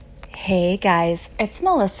Hey guys, it's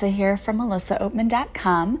Melissa here from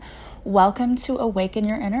melissaoatman.com. Welcome to Awaken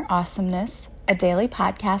Your Inner Awesomeness, a daily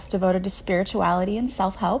podcast devoted to spirituality and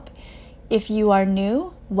self-help. If you are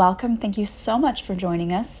new, welcome. Thank you so much for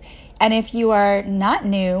joining us. And if you are not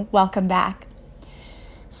new, welcome back.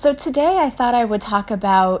 So today I thought I would talk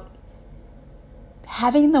about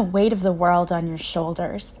having the weight of the world on your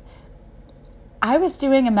shoulders. I was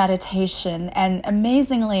doing a meditation, and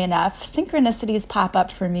amazingly enough, synchronicities pop up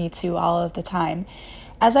for me too all of the time.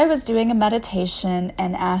 As I was doing a meditation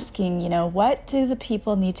and asking, what do the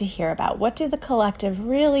people need to hear about? What do the collective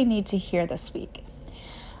really need to hear this week?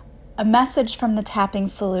 A message from the Tapping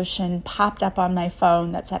Solution popped up on my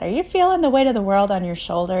phone that said, "Are you feeling the weight of the world on your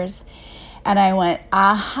shoulders?" And I went,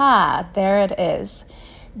 aha, there it is.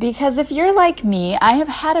 Because if you're like me, I have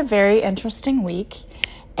had a very interesting week.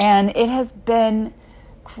 And it has been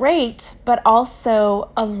great, but also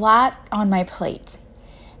a lot on my plate.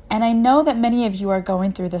 And I know that many of you are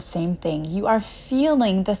going through the same thing. You are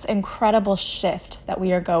feeling this incredible shift that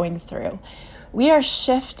we are going through. We are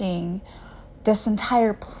shifting this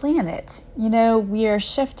entire planet. We are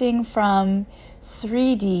shifting from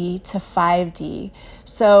 3D to 5D.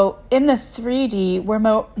 So in the 3D, we're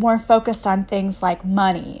more focused on things like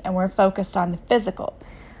money, and we're focused on the physical.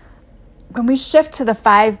 When we shift to the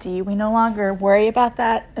 5D, we no longer worry about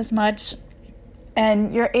that as much.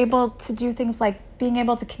 And you're able to do things like being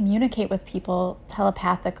able to communicate with people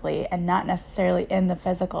telepathically and not necessarily in the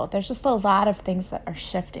physical. There's just a lot of things that are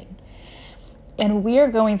shifting. And we are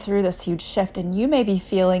going through this huge shift, and you may be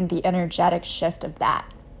feeling the energetic shift of that.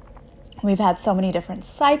 We've had so many different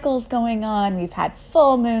cycles going on. We've had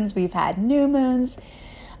full moons. We've had new moons.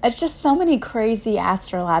 It's just so many crazy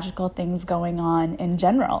astrological things going on in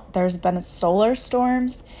general. There's been solar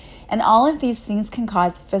storms, and all of these things can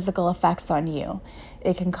cause physical effects on you.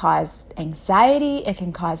 It can cause anxiety, it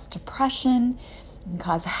can cause depression, it can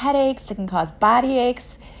cause headaches, it can cause body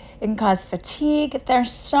aches, it can cause fatigue. There's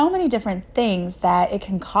so many different things that it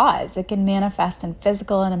can cause. It can manifest in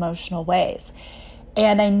physical and emotional ways.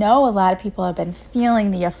 And I know a lot of people have been feeling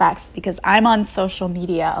the effects because I'm on social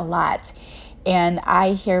media a lot. And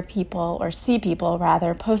I hear people, or see people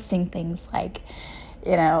rather, posting things like,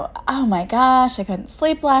 oh my gosh, I couldn't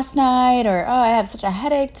sleep last night, or oh, I have such a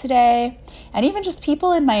headache today. And even just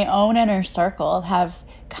people in my own inner circle have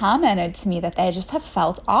commented to me that they just have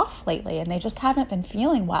felt off lately and they just haven't been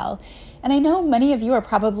feeling well. And I know many of you are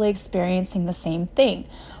probably experiencing the same thing.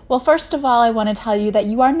 Well, first of all, I want to tell you that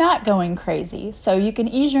you are not going crazy. So you can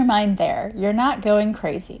ease your mind there. You're not going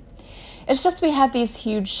crazy. It's just we have these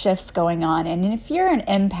huge shifts going on. And if you're an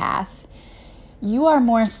empath, you are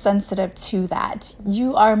more sensitive to that.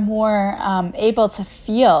 You are more able to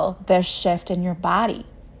feel this shift in your body.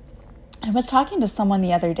 I was talking to someone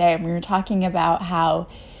the other day, and we were talking about how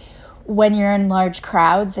when you're in large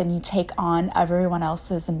crowds and you take on everyone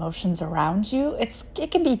else's emotions around you,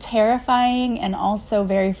 it can be terrifying and also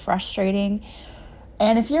very frustrating.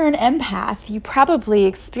 And if you're an empath, you probably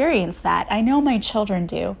experience that. I know my children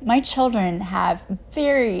do. My children have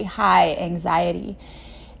very high anxiety.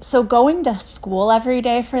 So going to school every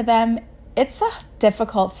day for them, it's a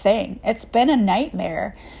difficult thing. It's been a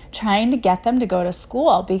nightmare trying to get them to go to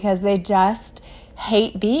school because they just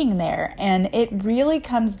hate being there. And it really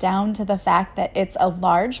comes down to the fact that it's a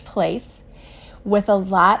large place with a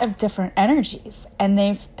lot of different energies, and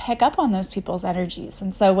they pick up on those people's energies.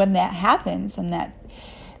 And so when that happens and that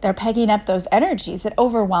they're picking up those energies, it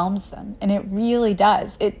overwhelms them, and it really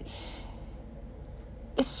does. It's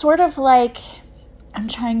sort of like, I'm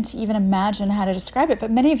trying to even imagine how to describe it, but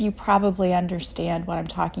many of you probably understand what I'm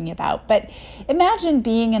talking about. But imagine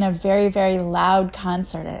being in a very, very loud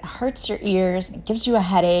concert. It hurts your ears, it gives you a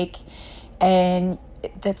headache, and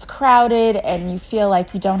that's crowded, and you feel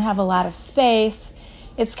like you don't have a lot of space.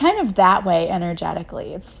 It's kind of that way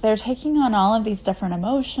energetically. They're taking on all of these different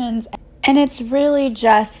emotions, and it's really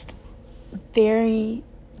just very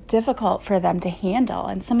difficult for them to handle.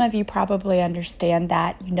 And some of you probably understand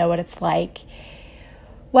that. You know what it's like.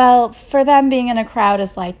 Well, for them, being in a crowd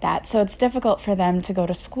is like that. So it's difficult for them to go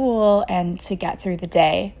to school and to get through the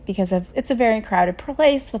day because it's a very crowded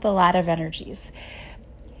place with a lot of energies.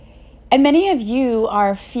 And many of you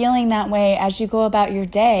are feeling that way as you go about your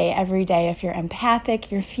day every day. If you're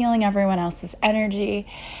empathic, you're feeling everyone else's energy.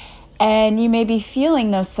 And you may be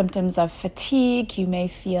feeling those symptoms of fatigue. You may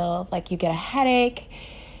feel like you get a headache.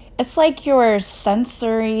 It's like your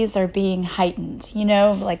sensories are being heightened,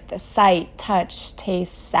 like the sight, touch,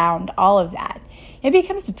 taste, sound, all of that. It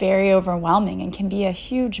becomes very overwhelming and can be a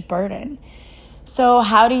huge burden. So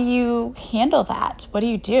how do you handle that? What do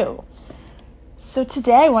you do? So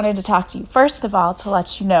today I wanted to talk to you, first of all, to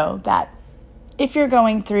let you know that if you're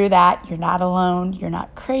going through that, you're not alone, you're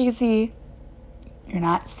not crazy, you're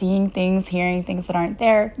not seeing things, hearing things that aren't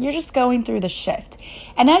there. You're just going through the shift.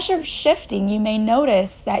 And as you're shifting, you may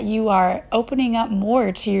notice that you are opening up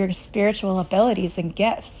more to your spiritual abilities and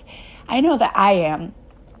gifts. I know that I am.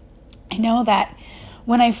 I know that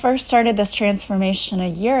when I first started this transformation a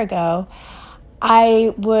year ago,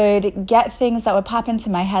 I would get things that would pop into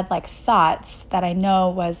my head like thoughts that I know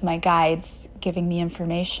was my guides giving me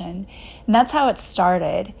information. And that's how it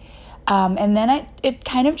started. And then it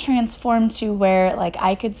kind of transformed to where like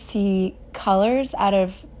I could see colors out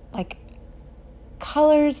of like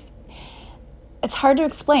colors. It's hard to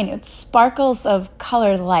explain. It's sparkles of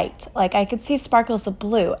color light. Like I could see sparkles of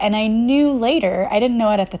blue. And I knew later, I didn't know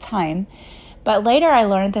it at the time, but later I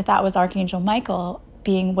learned that that was Archangel Michael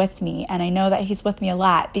being with me. And I know that he's with me a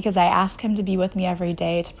lot because I ask him to be with me every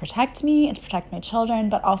day to protect me and to protect my children,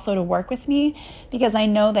 but also to work with me because I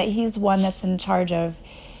know that he's one that's in charge of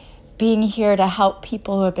being here to help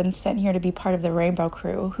people who have been sent here to be part of the Rainbow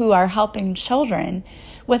Crew, who are helping children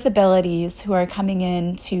with abilities, who are coming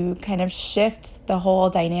in to kind of shift the whole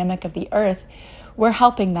dynamic of the earth. We're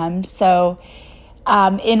helping them. So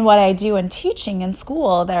in what I do in teaching in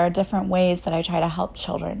school, there are different ways that I try to help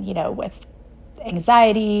children, with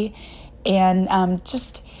anxiety and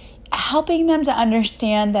just helping them to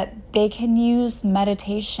understand that they can use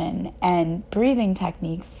meditation and breathing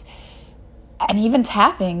techniques and even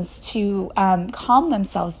tappings to calm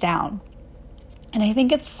themselves down. And I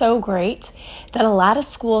think it's so great that a lot of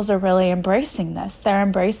schools are really embracing this. They're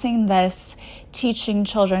embracing this, teaching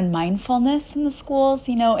children mindfulness in the schools.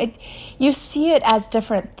 You see it as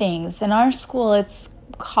different things. In our school, it's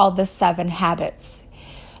called the 7 Habits.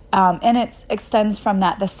 And it extends from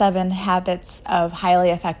that, the 7 Habits of Highly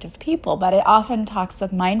Effective People. But it often talks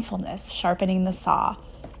of mindfulness, sharpening the saw.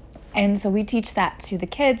 And so we teach that to the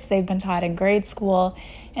kids. They've been taught in grade school,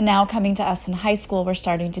 and now coming to us in high school, we're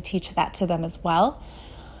starting to teach that to them as well.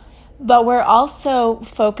 But we're also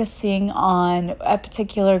focusing on a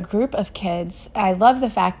particular group of kids. I love the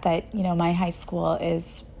fact that, my high school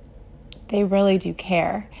they really do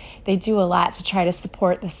care. They do a lot to try to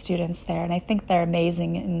support the students there, and I think they're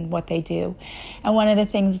amazing in what they do. And one of the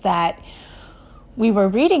things that we were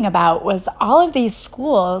reading about was all of these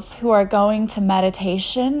schools who are going to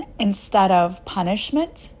meditation instead of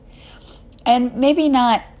punishment. And maybe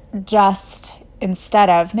not just instead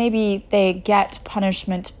of, maybe they get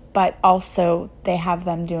punishment, but also they have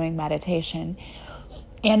them doing meditation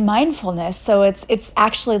and mindfulness. So it's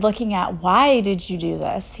actually looking at, why did you do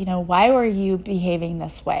this? Why were you behaving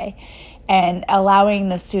this way? And allowing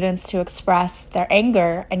the students to express their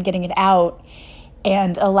anger and getting it out,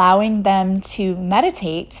 and allowing them to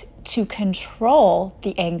meditate to control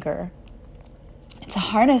the anger, to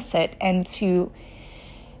harness it, and to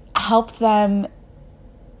help them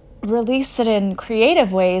release it in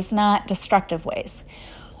creative ways, not destructive ways.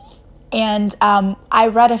 And I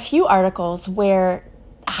read a few articles where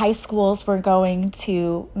high schools were going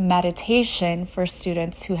to meditation for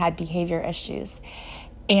students who had behavior issues.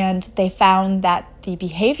 And they found that the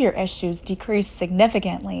behavior issues decreased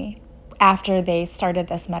significantly after they started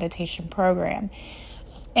this meditation program.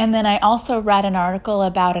 And then I also read an article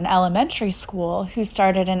about an elementary school who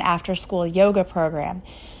started an after-school yoga program.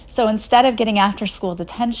 So instead of getting after-school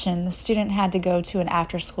detention, the student had to go to an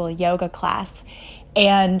after-school yoga class.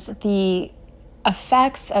 And the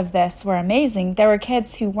effects of this were amazing. There were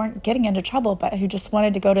kids who weren't getting into trouble, but who just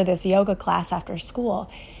wanted to go to this yoga class after school.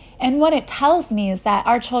 And what it tells me is that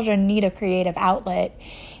our children need a creative outlet.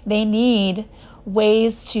 They need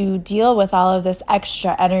ways to deal with all of this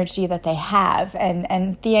extra energy that they have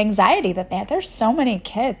and the anxiety that they have. There's so many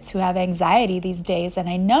kids who have anxiety these days, and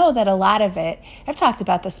I know that a lot of it, I've talked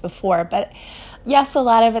about this before, but yes, a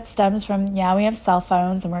lot of it stems from, we have cell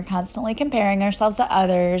phones and we're constantly comparing ourselves to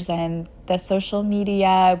others, and the social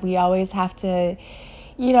media, we always have to,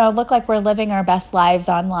 look like we're living our best lives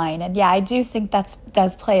online. And I do think that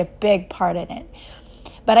does play a big part in it.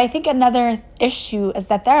 But I think another issue is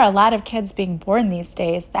that there are a lot of kids being born these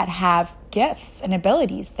days that have gifts and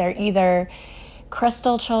abilities. They're either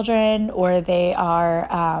crystal children, or they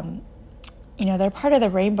are, they're part of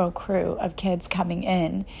the Rainbow Crew of kids coming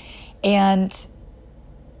in. And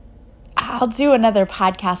I'll do another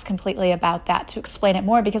podcast completely about that to explain it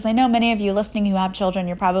more, because I know many of you listening who have children,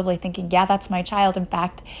 you're probably thinking, that's my child. In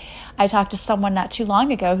fact, I talked to someone not too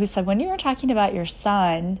long ago who said, when you were talking about your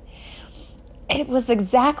son, it was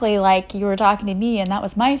exactly like you were talking to me, and that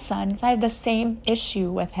was my son, because I have the same issue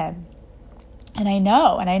with him. And I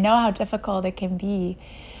know how difficult it can be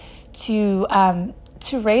to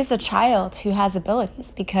to raise a child who has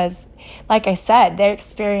abilities, because like I said, they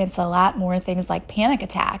experience a lot more things like panic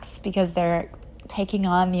attacks because they're taking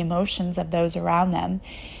on the emotions of those around them.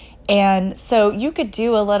 And so you could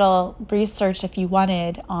do a little research if you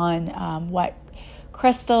wanted on what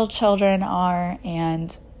crystal children are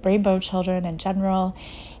and rainbow children in general.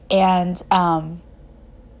 And,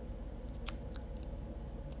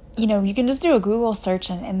 you can just do a Google search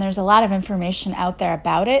and there's a lot of information out there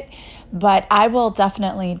about it. But I will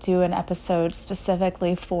definitely do an episode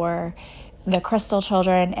specifically for the crystal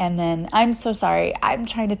children. And then I'm so sorry. I'm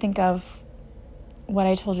trying to think of what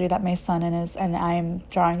I told you that my son is, and I'm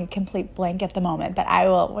drawing a complete blank at the moment, but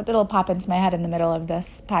it'll pop into my head in the middle of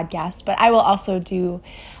this podcast. But I will also do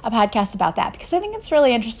a podcast about that because I think it's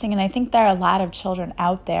really interesting. And I think there are a lot of children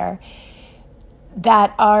out there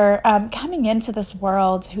that are coming into this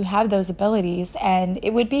world who have those abilities. And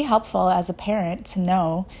it would be helpful as a parent to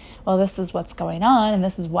know, well, this is what's going on, and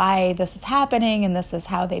this is why this is happening, and this is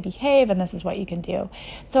how they behave, and this is what you can do.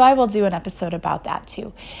 So I will do an episode about that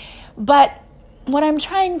too. But what I'm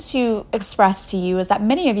trying to express to you is that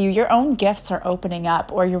many of you, your own gifts are opening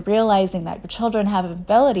up, or you're realizing that your children have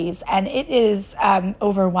abilities, and it is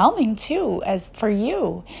overwhelming too, as for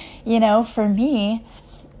you. For me,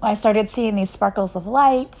 I started seeing these sparkles of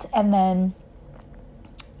light, and then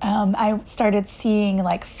I started seeing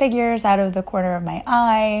like figures out of the corner of my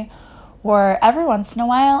eye, or every once in a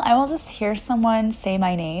while, I will just hear someone say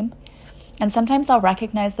my name, and sometimes I'll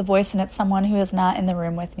recognize the voice and it's someone who is not in the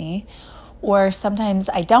room with me. Or sometimes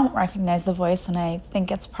I don't recognize the voice and I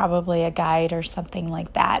think it's probably a guide or something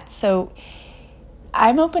like that. So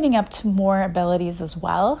I'm opening up to more abilities as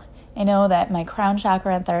well. I know that my crown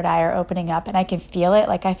chakra and third eye are opening up and I can feel it.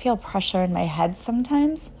 Like I feel pressure in my head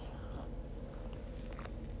sometimes.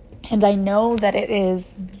 And I know that it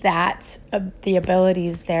is that the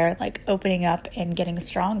abilities there, like opening up and getting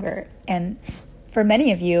stronger. And for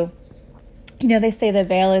many of you, they say the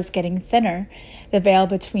veil is getting thinner. The veil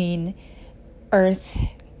between earth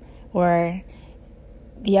or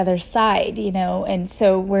the other side, and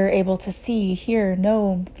so we're able to see, hear,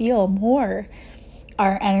 know, feel more.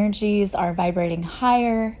 Our energies are vibrating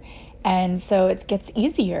higher, and so it gets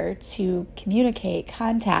easier to communicate,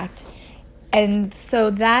 contact. And so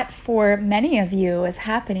that for many of you is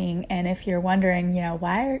happening. And if you're wondering,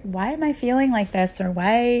 why am I feeling like this, or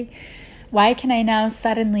why can I now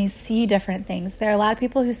suddenly see different things? There are a lot of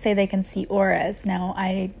people who say they can see auras. Now,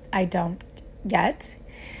 I don't yet.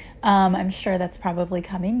 I'm sure that's probably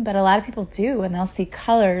coming, but a lot of people do, and they'll see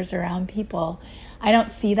colors around people. I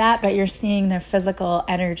don't see that, but you're seeing their physical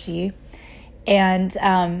energy.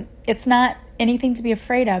 And it's not anything to be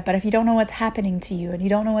afraid of, but if you don't know what's happening to you and you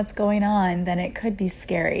don't know what's going on, then it could be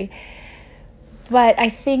scary. But I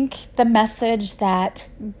think the message that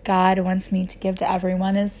God wants me to give to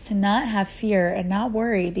everyone is to not have fear and not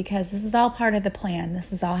worry, because this is all part of the plan.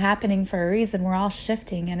 This is all happening for a reason. We're all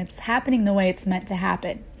shifting, and it's happening the way it's meant to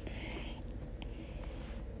happen.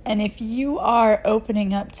 And if you are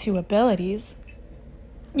opening up to abilities,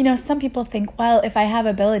 some people think, well, if I have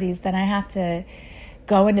abilities, then I have to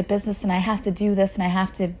go into business and I have to do this and I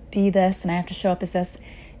have to be this and I have to show up as this.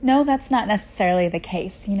 No, that's not necessarily the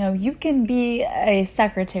case. You can be a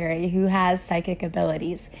secretary who has psychic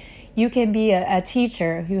abilities. You can be a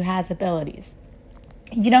teacher who has abilities.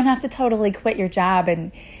 You don't have to totally quit your job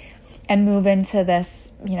and move into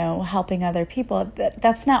this, helping other people.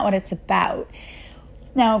 That's not what it's about.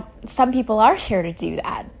 Now, some people are here to do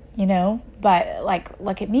that, but like,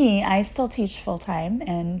 look at me, I still teach full time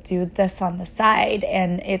and do this on the side,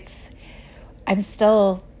 and I'm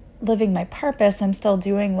still living my purpose. I'm still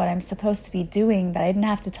doing what I'm supposed to be doing, but I didn't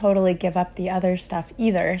have to totally give up the other stuff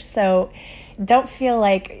either. So don't feel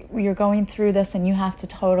like you're going through this and you have to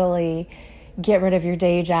totally get rid of your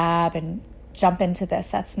day job and jump into this.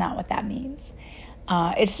 That's not what that means.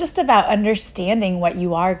 It's just about understanding what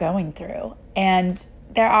you are going through. And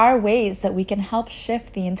there are ways that we can help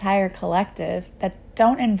shift the entire collective that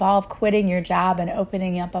don't involve quitting your job and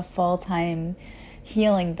opening up a full-time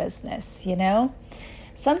healing business,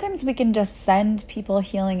 Sometimes we can just send people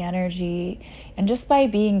healing energy, and just by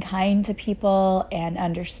being kind to people and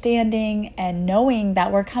understanding and knowing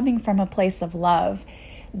that we're coming from a place of love,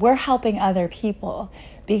 we're helping other people.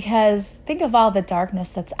 Because think of all the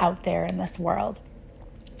darkness that's out there in this world.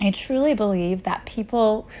 I truly believe that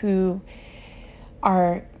people who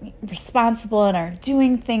are responsible and are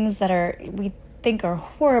doing things that we think are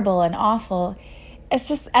horrible and awful, it's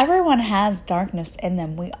just everyone has darkness in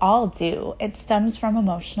them. We all do. It stems from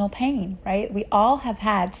emotional pain, right? We all have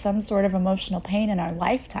had some sort of emotional pain in our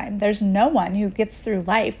lifetime. There's no one who gets through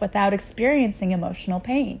life without experiencing emotional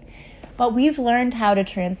pain. But we've learned how to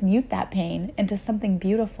transmute that pain into something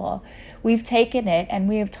beautiful. We've taken it and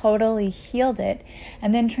we have totally healed it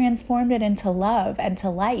and then transformed it into love and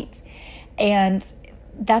to light. And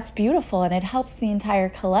that's beautiful, and it helps the entire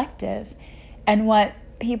collective. And what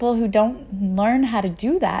people who don't learn how to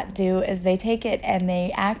do that do is they take it and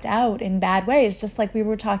they act out in bad ways, just like we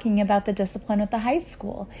were talking about the discipline with the high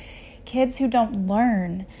school. Kids who don't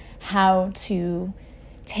learn how to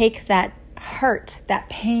take that hurt, that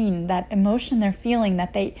pain, that emotion they're feeling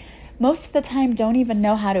that they most of the time don't even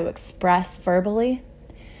know how to express verbally.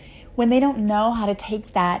 When they don't know how to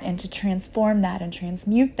take that and to transform that and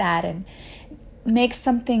transmute that and make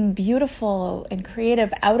something beautiful and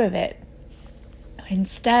creative out of it,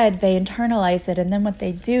 instead they internalize it, and then what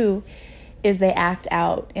they do is they act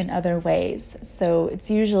out in other ways. So it's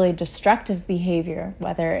usually destructive behavior,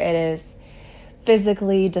 whether it is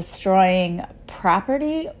physically destroying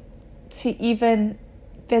property to even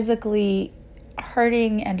physically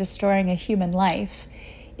hurting and destroying a human life.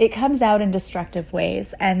 It comes out in destructive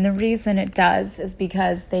ways. And the reason it does is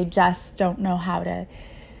because they just don't know how to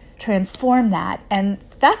transform that. And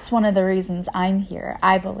that's one of the reasons I'm here,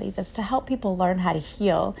 I believe, is to help people learn how to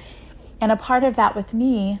heal. And a part of that with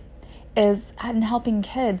me is in helping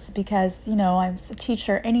kids because, I'm a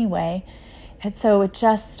teacher anyway. And so it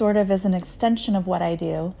just sort of is an extension of what I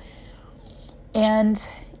do. And,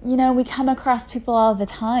 we come across people all the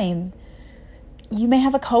time. You may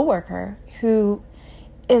have a coworker who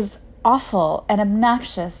is awful and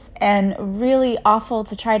obnoxious and really awful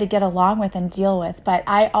to try to get along with and deal with. But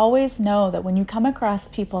I always know that when you come across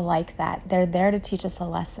people like that, they're there to teach us a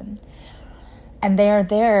lesson. And they are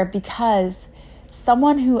there because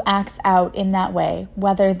someone who acts out in that way,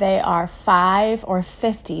 whether they are 5 or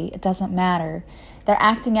 50, it doesn't matter. They're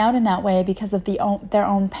acting out in that way because of their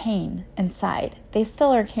own pain inside. They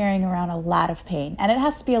still are carrying around a lot of pain. And it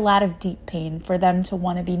has to be a lot of deep pain for them to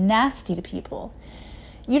want to be nasty to people.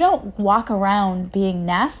 You don't walk around being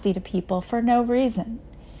nasty to people for no reason.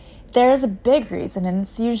 There's a big reason, and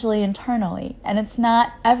it's usually internally. And it's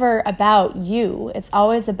not ever about you. It's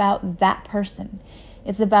always about that person.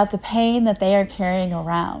 It's about the pain that they are carrying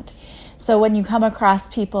around. So when you come across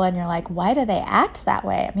people and you're like, why do they act that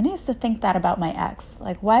way? I used to think that about my ex.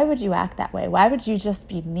 Like, why would you act that way? Why would you just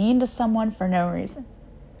be mean to someone for no reason?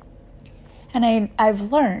 And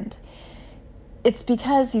I've learned it's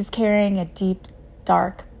because he's carrying a deep,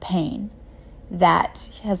 dark pain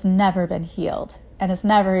that has never been healed and has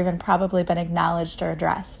never even probably been acknowledged or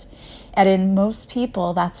addressed. And in most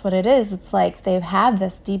people, that's what it is. It's like they've had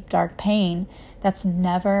this deep, dark pain that's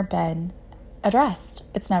never been addressed.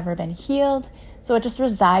 It's never been healed. So it just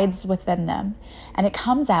resides within them and it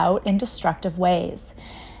comes out in destructive ways.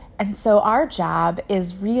 And so our job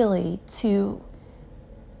is really to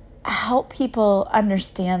help people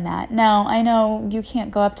understand that. Now, I know you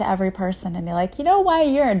can't go up to every person and be like, you know why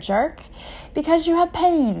you're a jerk? Because you have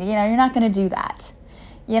pain. You're not going to do that.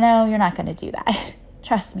 You're not going to do that.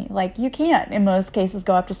 Trust me. You can't, in most cases,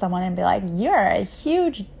 go up to someone and be like, you're a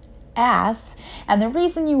huge ass, and the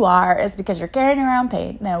reason you are is because you're carrying around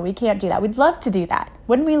pain. No, we can't do that. We'd love to do that.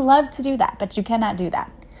 Wouldn't we love to do that? But you cannot do that.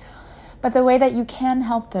 But the way that you can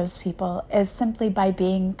help those people is simply by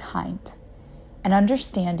being kind and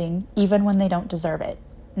understanding even when they don't deserve it.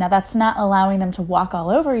 Now, that's not allowing them to walk all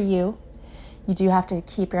over you. You do have to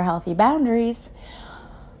keep your healthy boundaries,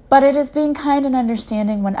 but it is being kind and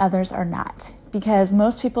understanding when others are not, because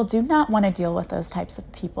most people do not want to deal with those types of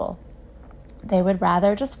people. They would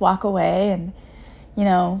rather just walk away and,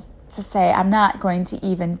 to say, I'm not going to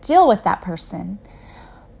even deal with that person.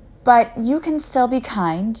 But you can still be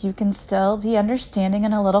kind. You can still be understanding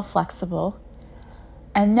and a little flexible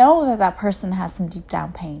and know that that person has some deep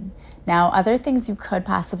down pain. Now, other things you could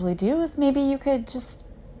possibly do is maybe you could just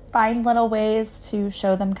find little ways to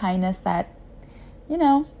show them kindness that,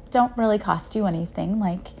 don't really cost you anything.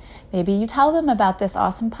 Like maybe you tell them about this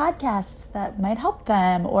awesome podcast that might help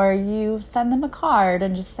them, or you send them a card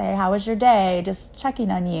and just say, how was your day? Just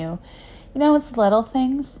checking on you. It's little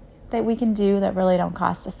things that we can do that really don't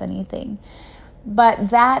cost us anything. But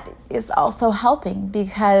that is also helping,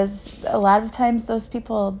 because a lot of times those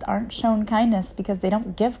people aren't shown kindness because they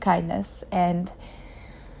don't give kindness. And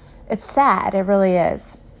it's sad. It really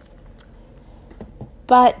is.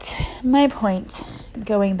 But my point,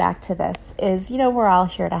 going back to this, is, we're all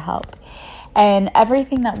here to help. And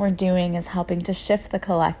everything that we're doing is helping to shift the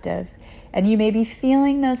collective. And you may be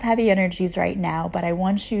feeling those heavy energies right now, but I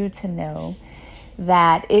want you to know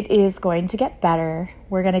that it is going to get better.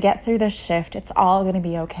 We're going to get through this shift. It's all going to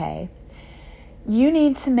be okay. You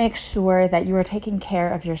need to make sure that you are taking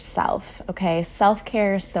care of yourself, okay?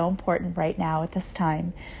 Self-care is so important right now at this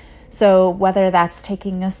time. So whether that's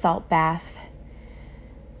taking a salt bath,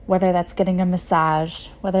 whether that's getting a massage,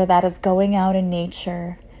 whether that is going out in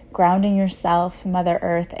nature, grounding yourself in Mother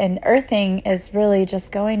Earth. And earthing is really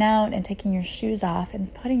just going out and taking your shoes off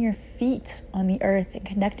and putting your feet on the earth and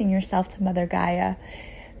connecting yourself to Mother Gaia.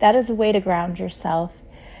 That is a way to ground yourself.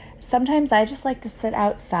 Sometimes I just like to sit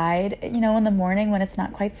outside, in the morning when it's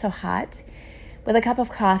not quite so hot, with a cup of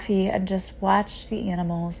coffee and just watch the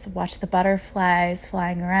animals, watch the butterflies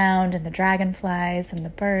flying around and the dragonflies and the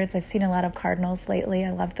birds. I've seen a lot of cardinals lately. I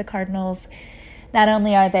love the cardinals. Not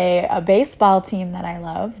only are they a baseball team that I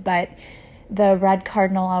love, but the red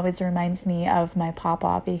cardinal always reminds me of my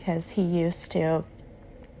papa, because he used to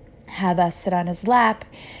have us sit on his lap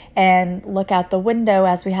and look out the window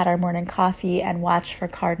as we had our morning coffee and watch for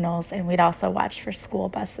cardinals. And we'd also watch for school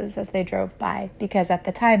buses as they drove by, because at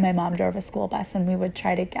the time my mom drove a school bus, and we would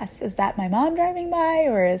try to guess, is that my mom driving by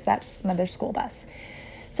or is that just another school bus?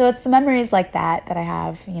 So it's the memories like that I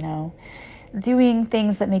have, doing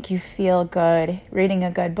things that make you feel good, reading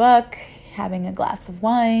a good book, having a glass of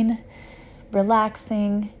wine,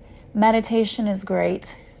 relaxing. Meditation is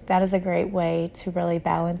great. That is a great way to really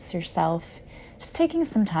balance yourself. Just taking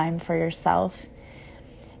some time for yourself.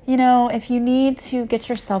 If you need to get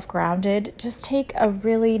yourself grounded, just take a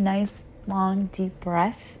really nice, long, deep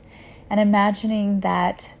breath and imagining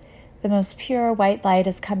that the most pure white light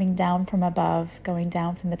is coming down from above, going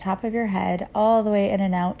down from the top of your head all the way in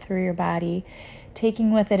and out through your body,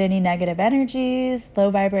 taking with it any negative energies, low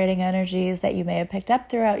vibrating energies that you may have picked up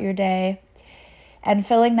throughout your day, and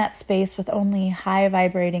filling that space with only high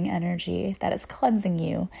vibrating energy that is cleansing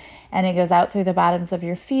you. And it goes out through the bottoms of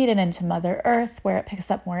your feet and into Mother Earth, where it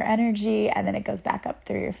picks up more energy, and then it goes back up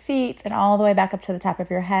through your feet and all the way back up to the top of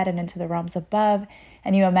your head and into the realms above.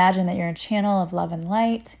 And you imagine that you're a channel of love and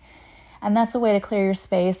light. And that's a way to clear your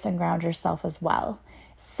space and ground yourself as well.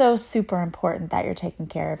 So super important that you're taking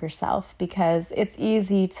care of yourself, because it's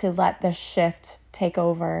easy to let the shift take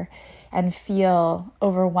over and feel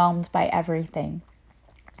overwhelmed by everything,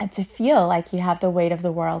 and to feel like you have the weight of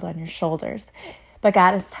the world on your shoulders. But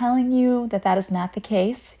God is telling you that that is not the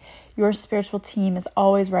case. Your spiritual team is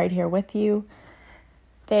always right here with you.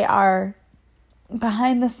 They are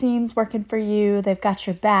behind the scenes working for you. They've got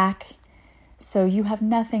your back. So you have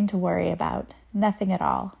nothing to worry about, nothing at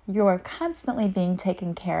all. You are constantly being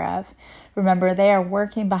taken care of. Remember, they are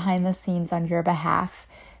working behind the scenes on your behalf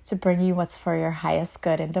to bring you what's for your highest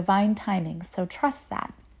good and divine timing. So trust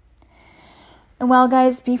that. And well,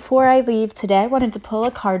 guys, before I leave today, I wanted to pull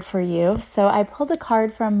a card for you. So I pulled a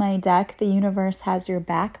card from my deck, The Universe Has Your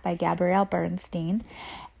Back by Gabrielle Bernstein.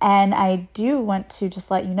 And I do want to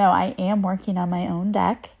just let you know, I am working on my own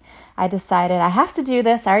deck. I decided I have to do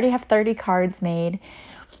this. I already have 30 cards made,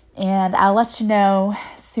 and I'll let you know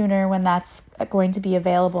sooner when that's going to be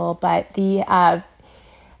available. But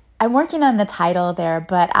I'm working on the title there,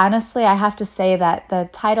 but honestly, I have to say that the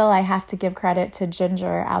title, I have to give credit to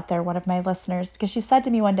Ginger out there, one of my listeners, because she said to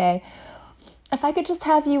me one day, if I could just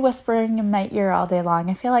have you whispering in my ear all day long,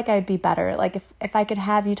 I feel like I'd be better. Like if I could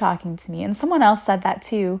have you talking to me. And someone else said that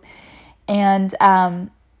too. And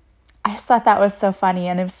I just thought that was so funny,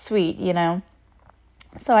 and it was sweet,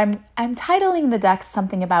 So I'm titling the deck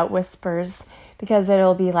something about whispers, because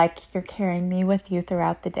it'll be like you're carrying me with you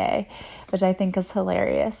throughout the day, which I think is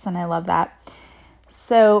hilarious, and I love that.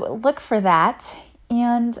 So look for that.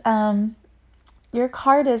 And your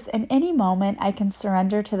card is, in any moment, I can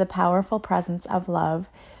surrender to the powerful presence of love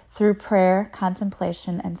through prayer,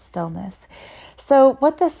 contemplation, and stillness. So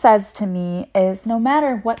what this says to me is, no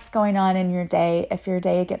matter what's going on in your day, if your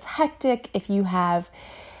day gets hectic, if you have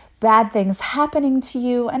bad things happening to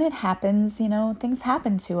you, and it happens, things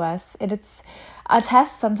happen to us. It's a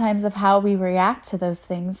test sometimes of how we react to those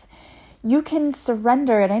things. You can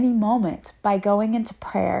surrender at any moment by going into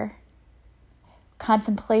prayer,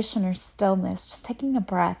 contemplation, or stillness, just taking a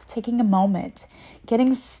breath, taking a moment,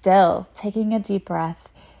 getting still, taking a deep breath,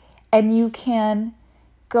 and you can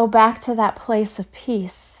go back to that place of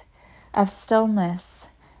peace, of stillness,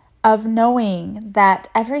 of knowing that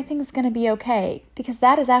everything's going to be okay, because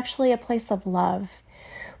that is actually a place of love.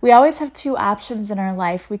 We always have two options in our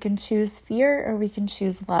life. We can choose fear or we can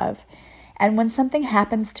choose love. And when something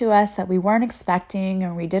happens to us that we weren't expecting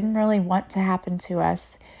or we didn't really want to happen to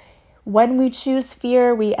us, when we choose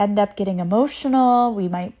fear, we end up getting emotional. We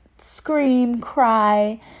might scream,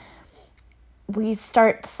 cry. We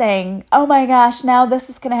start saying, oh my gosh, now this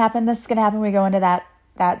is going to happen, this is going to happen. We go into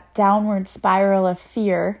that downward spiral of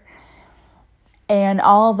fear and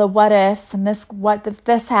all the what ifs and what if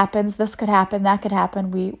this happens, this could happen, that could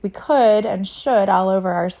happen. We could and should all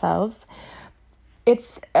over ourselves.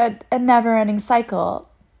 It's a never-ending cycle.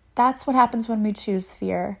 That's what happens when we choose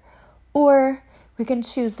fear. Or we can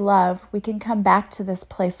choose love. We can come back to this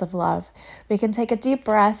place of love. We can take a deep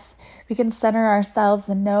breath. We can center ourselves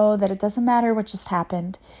and know that it doesn't matter what just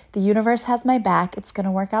happened. The universe has my back. It's going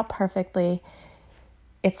to work out perfectly.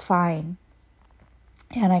 It's fine.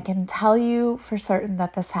 And I can tell you for certain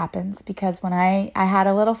that this happens because when I had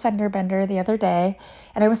a little fender bender the other day,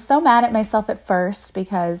 and I was so mad at myself at first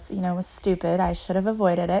because, it was stupid. I should have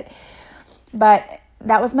avoided it. But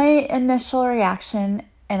that was my initial reaction,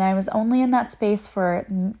 and I was only in that space for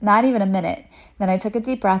not even a minute. Then I took a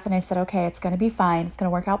deep breath and I said, okay, it's going to be fine. It's going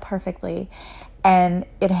to work out perfectly. And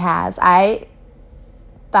it has. I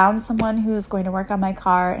found someone who's going to work on my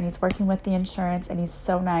car, and he's working with the insurance, and he's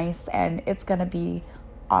so nice, and it's going to be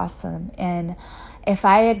awesome. And if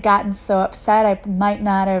I had gotten so upset, this might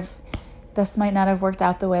not have worked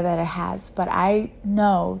out the way that it has. But I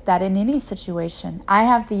know that in any situation, I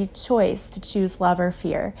have the choice to choose love or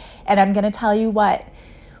fear. And I'm going to tell you what,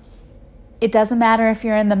 it doesn't matter if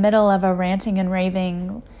you're in the middle of a ranting and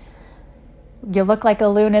raving, you look like a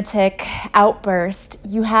lunatic outburst.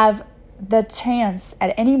 You have the chance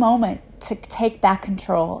at any moment to take back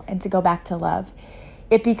control and to go back to love.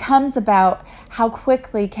 It becomes about how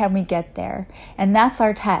quickly can we get there? And that's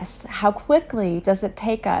our test. How quickly does it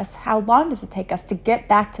take us? How long does it take us to get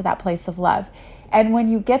back to that place of love? And when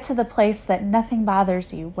you get to the place that nothing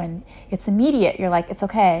bothers you, when it's immediate, you're like, it's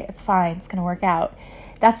okay, it's fine, it's going to work out.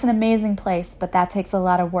 That's an amazing place, but that takes a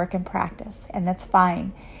lot of work and practice, and that's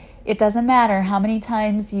fine. It doesn't matter how many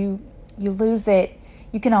times you lose it.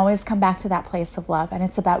 You can always come back to that place of love, and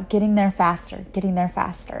it's about getting there faster.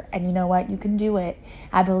 And you know what? You can do it.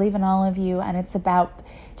 I believe in all of you, and it's about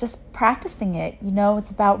just practicing it.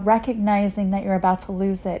 It's about recognizing that you're about to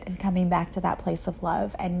lose it and coming back to that place of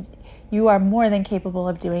love, and you are more than capable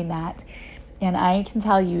of doing that. And I can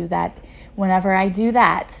tell you that whenever I do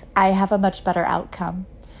that, I have a much better outcome.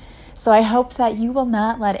 So I hope that you will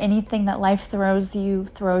not let anything that life throws you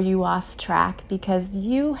throw you off track, because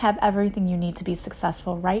you have everything you need to be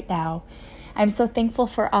successful right now. I'm so thankful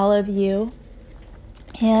for all of you.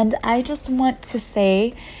 And I just want to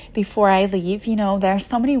say before I leave, there are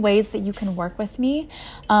so many ways that you can work with me.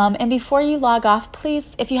 And before you log off,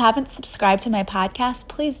 please, if you haven't subscribed to my podcast,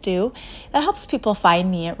 please do. That helps people find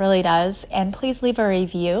me. It really does. And please leave a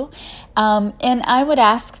review. And I would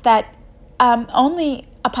ask that only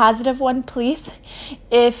a positive one, please.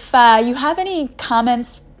 If you have any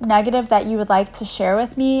comments, negative, that you would like to share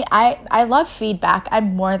with me, I love feedback.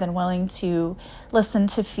 I'm more than willing to listen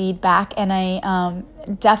to feedback, and I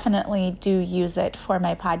definitely do use it for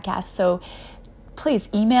my podcast. So please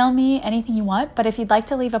email me anything you want. But if you'd like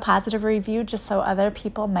to leave a positive review just so other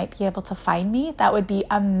people might be able to find me, that would be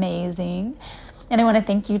amazing. And I want to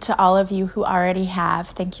thank you to all of you who already have.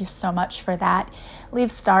 Thank you so much for that.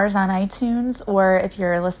 Leave stars on iTunes, or if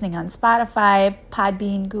you're listening on Spotify,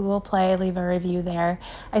 Podbean, Google Play, leave a review there.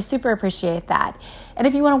 I super appreciate that. And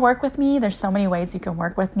if you want to work with me, there's so many ways you can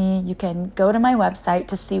work with me. You can go to my website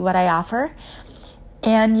to see what I offer.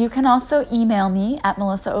 And you can also email me at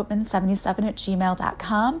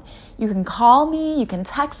melissaoatman77@gmail.com. You can call me, you can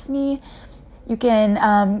text me, you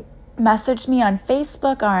can message me on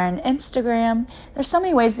Facebook or on Instagram. There's so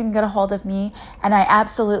many ways you can get a hold of me, and I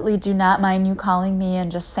absolutely do not mind you calling me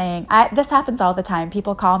and just saying, this happens all the time.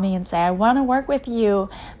 People call me and say, I want to work with you,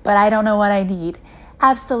 but I don't know what I need.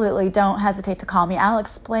 Absolutely, don't hesitate to call me. I'll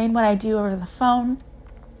explain what I do over the phone.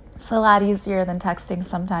 It's a lot easier than texting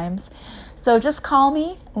sometimes. So just call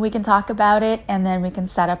me, we can talk about it, and then we can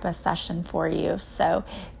set up a session for you. So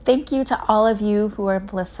thank you to all of you who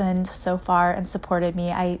have listened so far and supported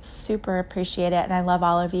me. I super appreciate it, and I love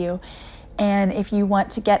all of you. And if you want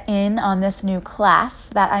to get in on this new class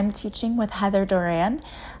that I'm teaching with Heather Doran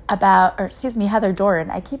Heather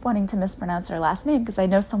Doran. I keep wanting to mispronounce her last name because I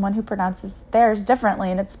know someone who pronounces theirs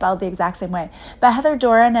differently and it's spelled the exact same way. But Heather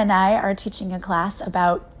Doran and I are teaching a class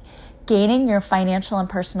about gaining your financial and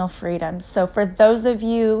personal freedom. So for those of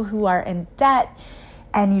you who are in debt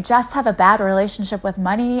and you just have a bad relationship with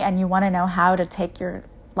money and you want to know how to take your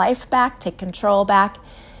life back, take control back,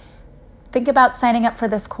 think about signing up for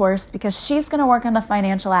this course, because she's going to work on the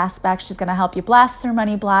financial aspect. She's going to help you blast through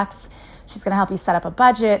money blocks. She's going to help you set up a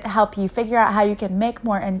budget, help you figure out how you can make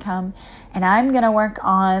more income. And I'm going to work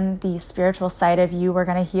on the spiritual side of you. We're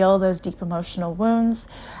going to heal those deep emotional wounds.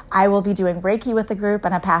 I will be doing Reiki with the group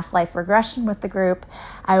and a past life regression with the group.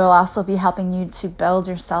 I will also be helping you to build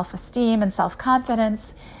your self-esteem and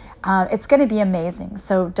self-confidence. It's going to be amazing.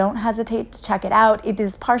 So don't hesitate to check it out.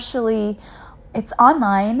 It's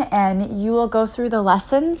online, and you will go through the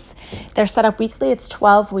lessons. They're set up weekly. It's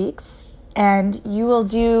 12 weeks. and you will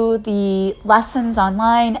do the lessons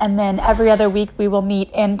online, and then every other week we will meet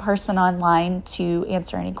in person online to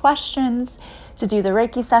answer any questions, to do the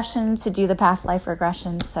Reiki session, to do the past life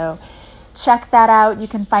regression. So check that out. You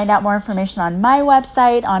can find out more information on my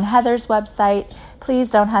website, on Heather's website.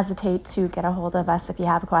 Please don't hesitate to get a hold of us if you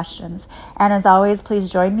have questions. And as always, please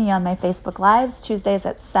join me on my Facebook Lives Tuesdays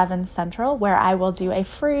at 7 Central, where I will do a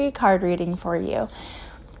free card reading for you.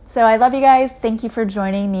 So I love you guys. Thank you for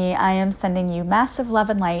joining me. I am sending you massive love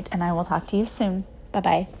and light, and I will talk to you soon.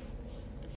 Bye-bye.